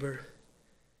of labor,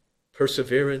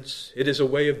 perseverance. It is a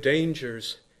way of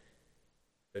dangers.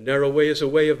 The narrow way is a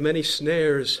way of many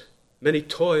snares, many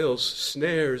toils,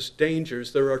 snares,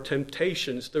 dangers. There are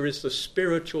temptations. There is the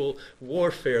spiritual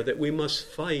warfare that we must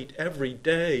fight every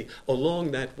day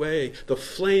along that way, the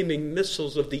flaming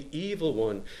missiles of the evil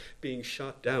one being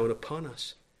shot down upon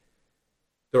us.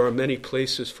 There are many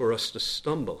places for us to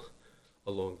stumble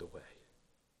along the way.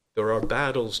 There are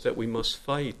battles that we must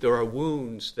fight. There are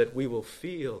wounds that we will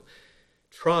feel,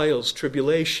 trials,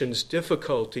 tribulations,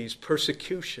 difficulties,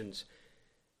 persecutions,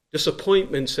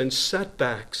 disappointments and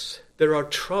setbacks. There are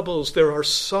troubles, there are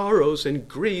sorrows and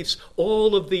griefs.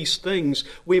 All of these things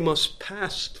we must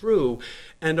pass through,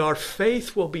 and our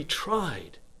faith will be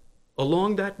tried.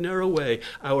 Along that narrow way,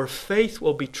 our faith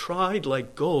will be tried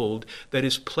like gold that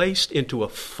is placed into a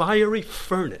fiery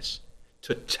furnace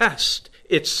to test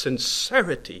its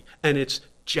sincerity and its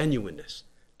genuineness.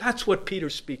 That's what Peter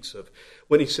speaks of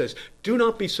when he says, do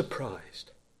not be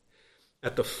surprised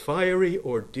at the fiery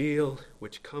ordeal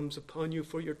which comes upon you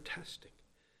for your testing,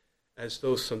 as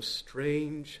though some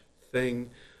strange thing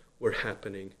were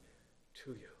happening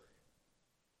to you.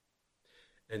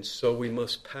 And so we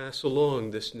must pass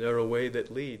along this narrow way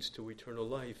that leads to eternal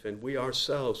life, and we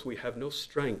ourselves, we have no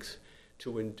strength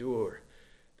to endure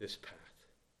this path.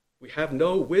 We have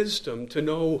no wisdom to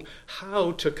know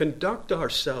how to conduct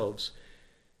ourselves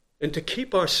and to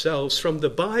keep ourselves from the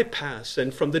bypass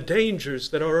and from the dangers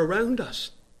that are around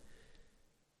us.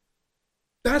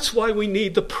 That's why we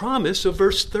need the promise of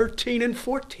verse 13 and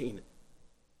 14,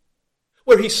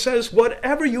 where he says,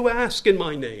 whatever you ask in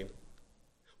my name,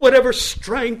 whatever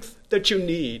strength that you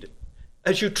need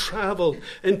as you travel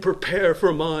and prepare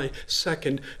for my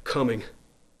second coming,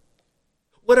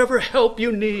 whatever help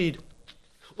you need,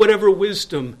 whatever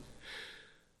wisdom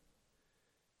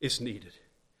is needed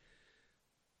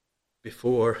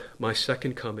before my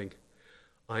second coming,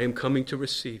 I am coming to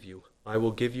receive you. I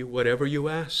will give you whatever you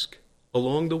ask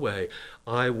along the way.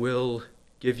 I will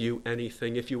give you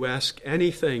anything. If you ask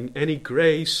anything, any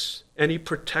grace, any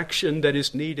protection that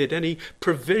is needed, any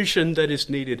provision that is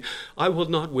needed, I will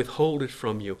not withhold it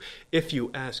from you. If you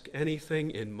ask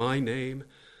anything in my name,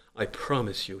 I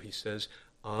promise you, he says,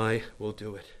 I will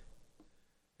do it.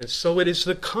 And so it is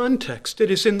the context. It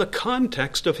is in the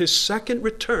context of his second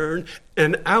return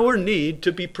and our need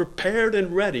to be prepared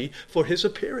and ready for his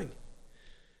appearing.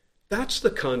 That's the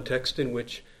context in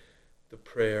which the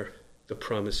prayer, the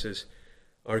promises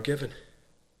are given.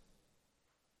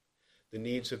 The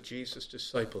needs of Jesus'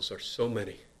 disciples are so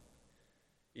many.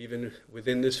 Even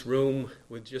within this room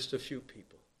with just a few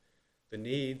people, the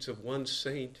needs of one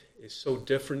saint is so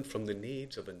different from the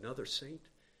needs of another saint.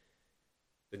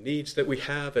 The needs that we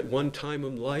have at one time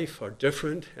in life are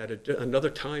different at another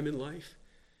time in life.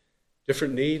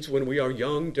 Different needs when we are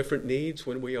young, different needs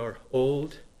when we are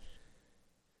old.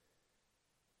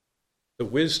 The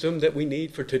wisdom that we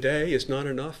need for today is not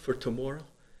enough for tomorrow.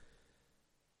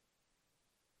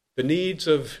 The needs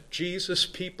of Jesus'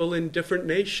 people in different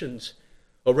nations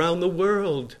around the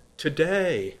world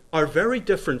today are very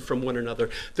different from one another.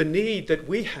 The need that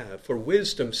we have for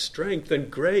wisdom, strength,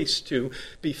 and grace to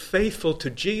be faithful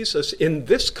to Jesus in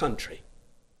this country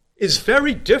is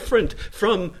very different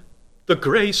from the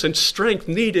grace and strength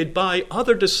needed by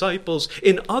other disciples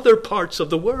in other parts of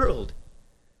the world.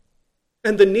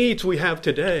 And the needs we have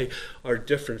today are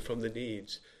different from the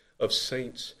needs of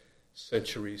saints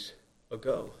centuries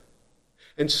ago.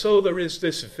 And so there is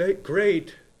this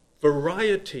great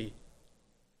variety,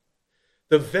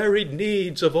 the varied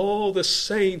needs of all the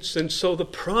saints, and so the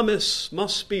promise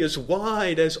must be as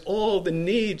wide as all the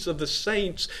needs of the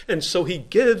saints, and so he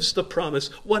gives the promise,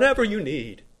 whatever you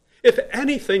need. If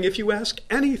anything, if you ask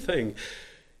anything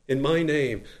in my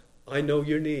name, I know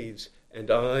your needs, and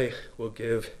I will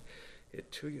give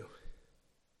it to you.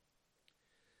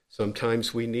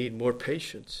 Sometimes we need more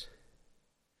patience,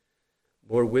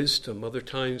 more wisdom. Other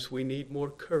times we need more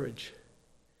courage.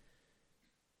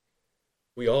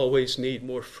 We always need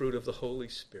more fruit of the Holy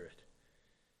Spirit.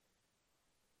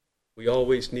 We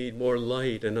always need more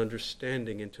light and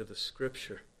understanding into the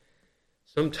Scripture.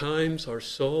 Sometimes our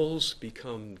souls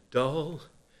become dull,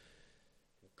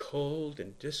 cold,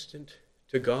 and distant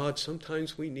to God.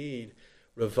 Sometimes we need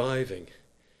reviving.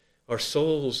 Our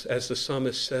souls, as the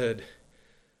psalmist said,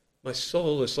 my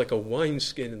soul is like a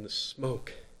wineskin in the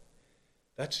smoke.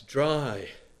 That's dry.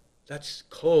 That's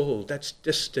cold. That's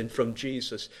distant from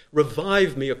Jesus.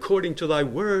 Revive me according to thy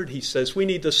word, he says. We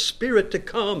need the Spirit to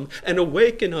come and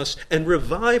awaken us and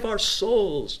revive our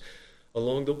souls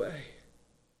along the way.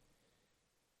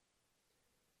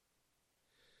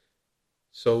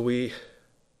 So we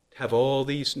have all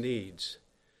these needs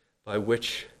by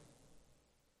which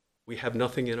we have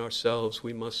nothing in ourselves.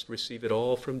 We must receive it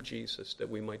all from Jesus that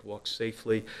we might walk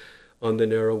safely on the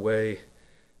narrow way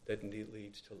that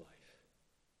leads to life.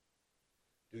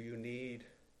 Do you need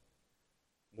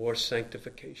more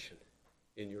sanctification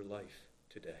in your life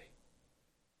today?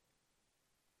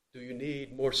 Do you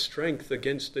need more strength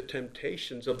against the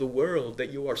temptations of the world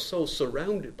that you are so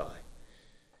surrounded by?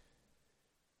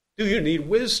 Do you need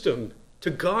wisdom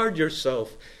to guard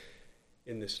yourself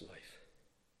in this life?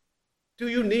 Do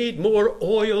you need more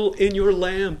oil in your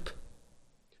lamp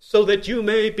so that you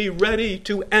may be ready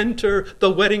to enter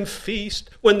the wedding feast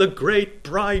when the great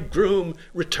bridegroom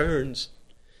returns?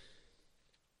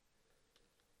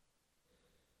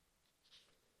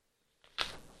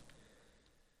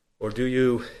 Or do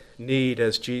you need,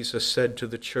 as Jesus said to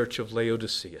the church of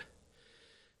Laodicea,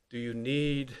 do you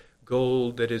need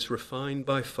gold that is refined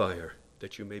by fire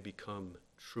that you may become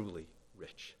truly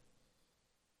rich?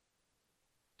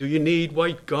 Do you need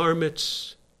white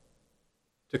garments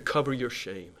to cover your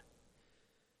shame?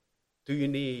 Do you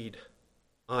need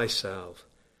eye salve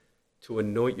to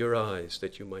anoint your eyes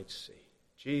that you might see?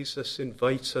 Jesus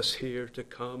invites us here to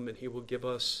come, and he will give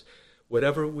us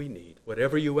whatever we need.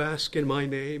 Whatever you ask in my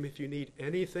name, if you need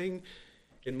anything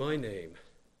in my name,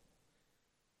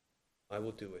 I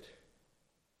will do it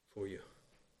for you.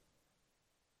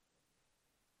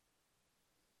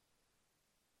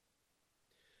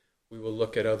 We will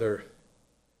look at other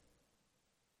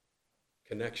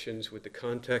connections with the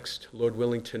context, Lord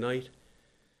willing, tonight.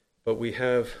 But we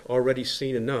have already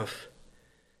seen enough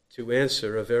to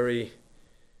answer a very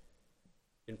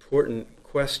important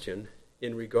question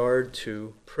in regard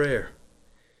to prayer.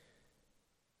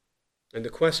 And the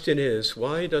question is,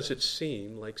 why does it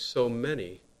seem like so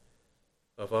many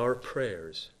of our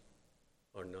prayers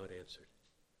are not answered?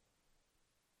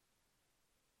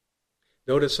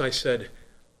 Notice I said,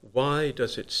 why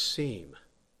does it seem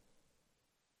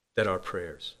that our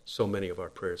prayers, so many of our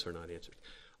prayers, are not answered?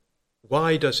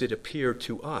 Why does it appear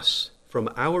to us, from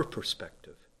our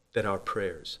perspective, that our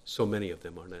prayers, so many of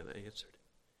them, are not answered?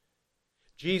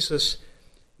 Jesus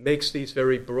makes these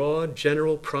very broad,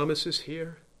 general promises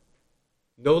here.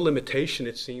 No limitation,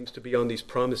 it seems, to be on these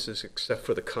promises except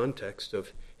for the context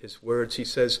of his words. He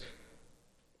says,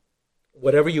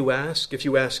 whatever you ask, if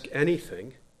you ask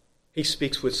anything, he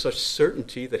speaks with such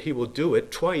certainty that he will do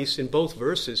it. Twice in both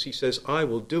verses he says, I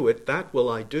will do it, that will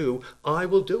I do, I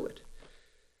will do it.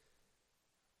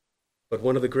 But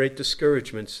one of the great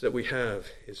discouragements that we have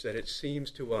is that it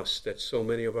seems to us that so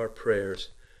many of our prayers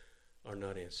are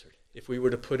not answered. If we were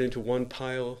to put into one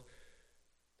pile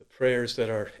the prayers that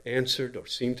are answered or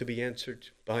seem to be answered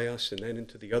by us, and then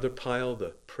into the other pile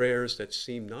the prayers that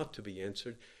seem not to be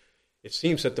answered, it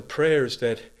seems that the prayers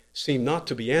that seem not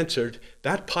to be answered,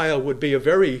 that pile would be a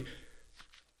very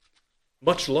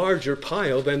much larger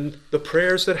pile than the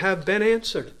prayers that have been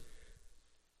answered.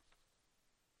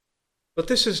 But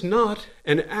this is not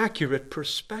an accurate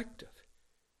perspective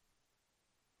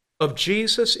of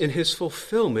Jesus in his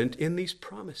fulfillment in these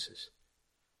promises.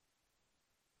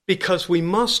 Because we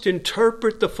must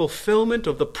interpret the fulfillment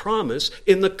of the promise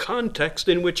in the context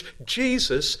in which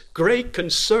Jesus' great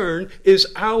concern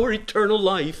is our eternal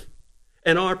life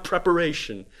and our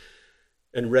preparation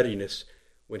and readiness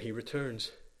when he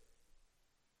returns.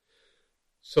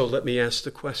 So let me ask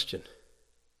the question,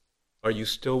 are you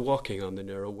still walking on the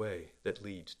narrow way that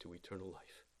leads to eternal life?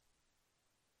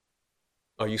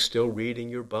 Are you still reading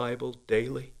your Bible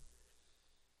daily?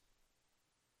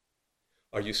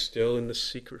 Are you still in the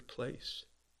secret place,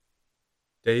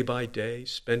 day by day,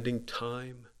 spending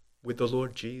time with the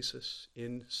Lord Jesus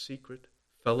in secret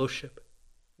fellowship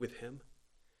with him?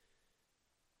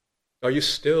 Are you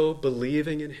still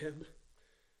believing in him?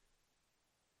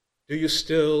 Do you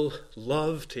still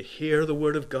love to hear the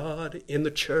word of God in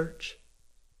the church?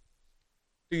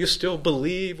 Do you still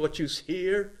believe what you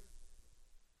hear?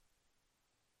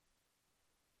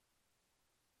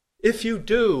 If you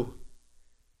do,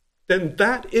 then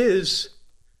that is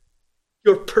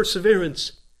your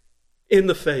perseverance in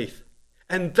the faith.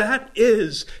 And that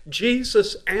is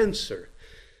Jesus' answer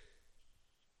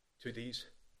to these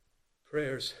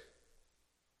prayers.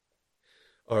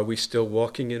 Are we still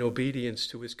walking in obedience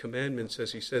to his commandments,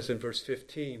 as he says in verse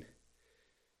 15?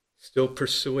 Still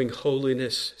pursuing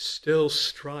holiness, still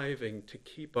striving to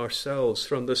keep ourselves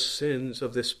from the sins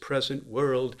of this present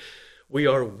world. We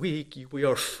are weak, we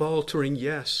are faltering,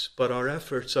 yes, but our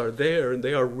efforts are there, and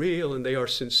they are real, and they are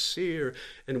sincere.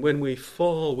 And when we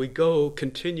fall, we go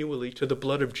continually to the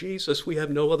blood of Jesus. We have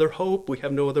no other hope. We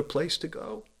have no other place to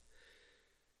go.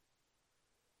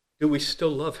 Do we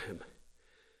still love him?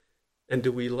 And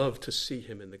do we love to see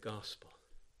him in the gospel?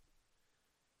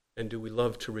 And do we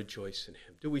love to rejoice in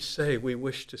him? Do we say we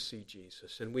wish to see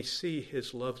Jesus, and we see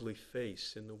his lovely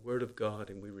face in the word of God,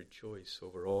 and we rejoice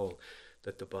over all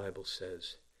that the Bible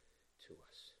says to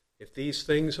us? If these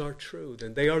things are true,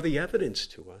 then they are the evidence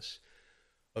to us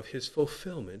of his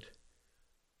fulfillment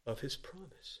of his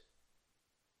promise.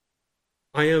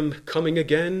 I am coming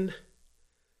again.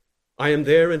 I am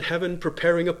there in heaven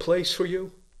preparing a place for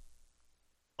you.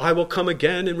 I will come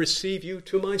again and receive you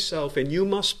to myself, and you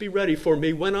must be ready for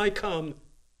me when I come.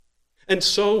 And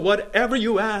so whatever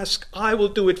you ask, I will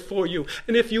do it for you.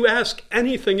 And if you ask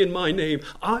anything in my name,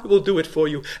 I will do it for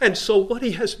you. And so what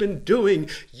he has been doing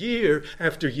year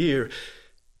after year,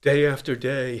 day after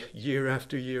day, year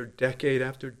after year, decade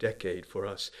after decade for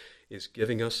us, is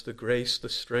giving us the grace, the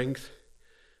strength,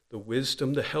 the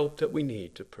wisdom, the help that we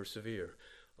need to persevere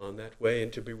on that way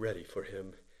and to be ready for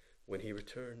him when he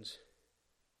returns.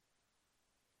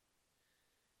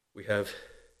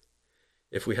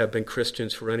 If we have been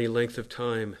Christians for any length of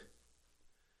time,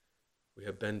 we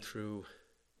have been through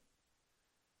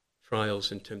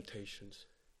trials and temptations.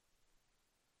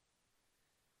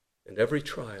 And every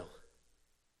trial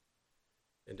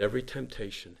and every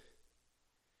temptation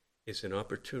is an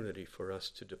opportunity for us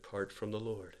to depart from the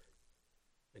Lord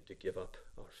and to give up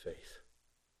our faith.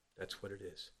 That's what it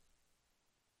is.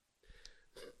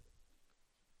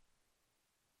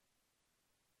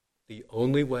 The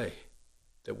only way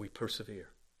that we persevere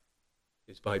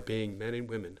is by being men and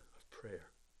women of prayer,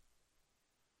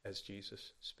 as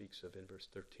Jesus speaks of in verse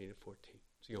 13 and 14.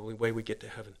 It's the only way we get to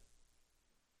heaven.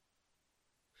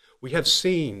 We have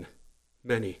seen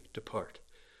many depart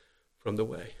from the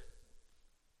way.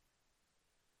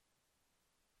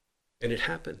 And it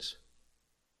happens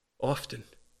often.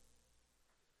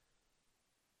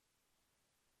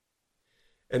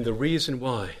 And the reason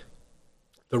why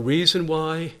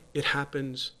it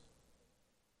happens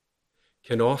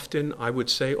can often, I would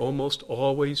say almost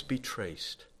always, be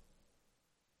traced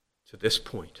to this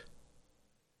point,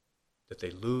 that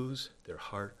they lose their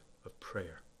heart of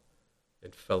prayer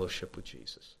and fellowship with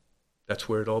Jesus. That's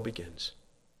where it all begins.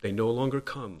 They no longer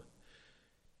come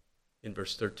in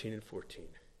verse 13 and 14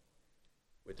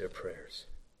 with their prayers.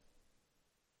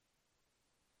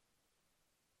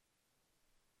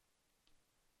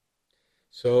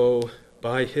 So,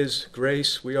 by his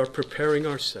grace, we are preparing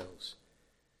ourselves,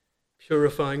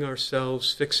 purifying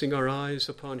ourselves, fixing our eyes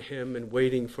upon him, and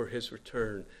waiting for his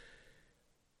return.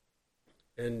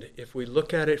 And if we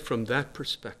look at it from that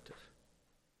perspective,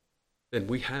 then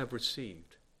we have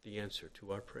received the answer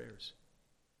to our prayers.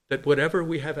 That whatever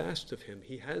we have asked of him,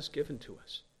 he has given to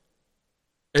us.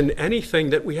 And anything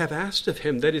that we have asked of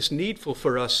him that is needful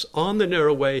for us on the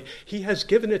narrow way, he has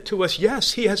given it to us.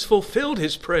 Yes, he has fulfilled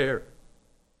his prayer,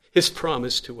 his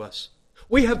promise to us.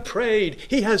 We have prayed,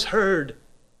 he has heard,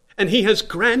 and he has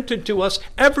granted to us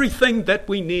everything that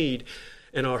we need.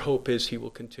 And our hope is he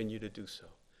will continue to do so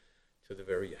to the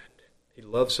very end. He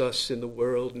loves us in the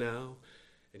world now,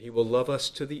 and he will love us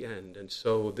to the end. And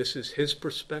so this is his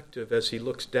perspective as he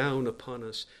looks down upon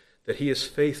us, that he is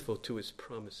faithful to his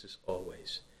promises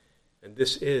always. And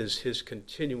this is his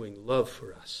continuing love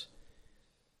for us.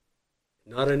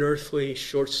 Not an earthly,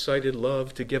 short-sighted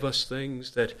love to give us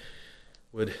things that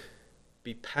would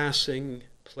be passing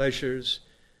pleasures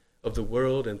of the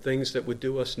world and things that would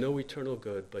do us no eternal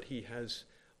good, but he has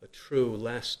a true,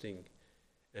 lasting,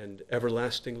 and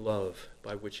everlasting love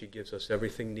by which he gives us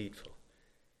everything needful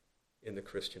in the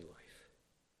Christian life.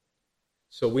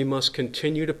 So we must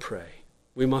continue to pray.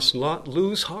 We must not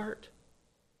lose heart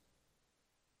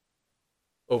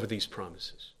over these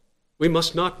promises. We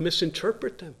must not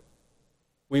misinterpret them.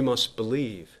 We must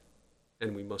believe,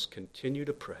 and we must continue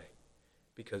to pray,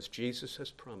 because Jesus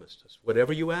has promised us,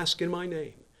 whatever you ask in my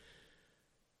name,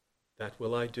 That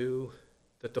will I do,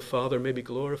 that the Father may be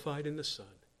glorified in the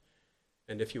Son.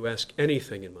 And if you ask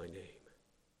anything in my name,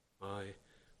 I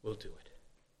will do it.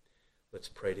 Let's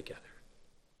pray together.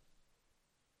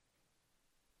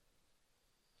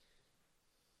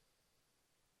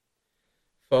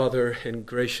 Father and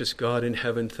gracious God in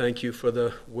heaven, thank you for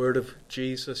the word of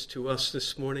Jesus to us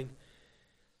this morning.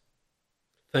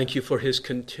 Thank you for his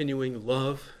continuing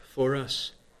love for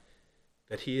us,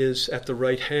 that he is at the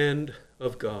right hand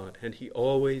of God, and he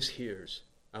always hears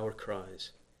our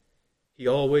cries. He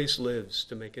always lives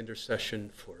to make intercession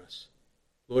for us.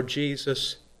 Lord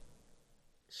Jesus,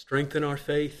 strengthen our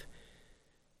faith,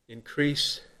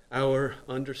 increase our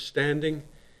understanding,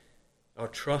 our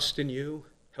trust in you.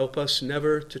 Help us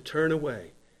never to turn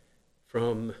away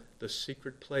from the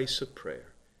secret place of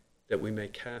prayer, that we may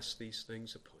cast these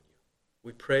things upon you.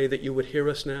 We pray that you would hear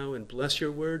us now and bless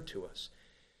your word to us.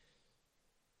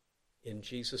 In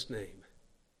Jesus' name,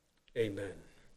 amen.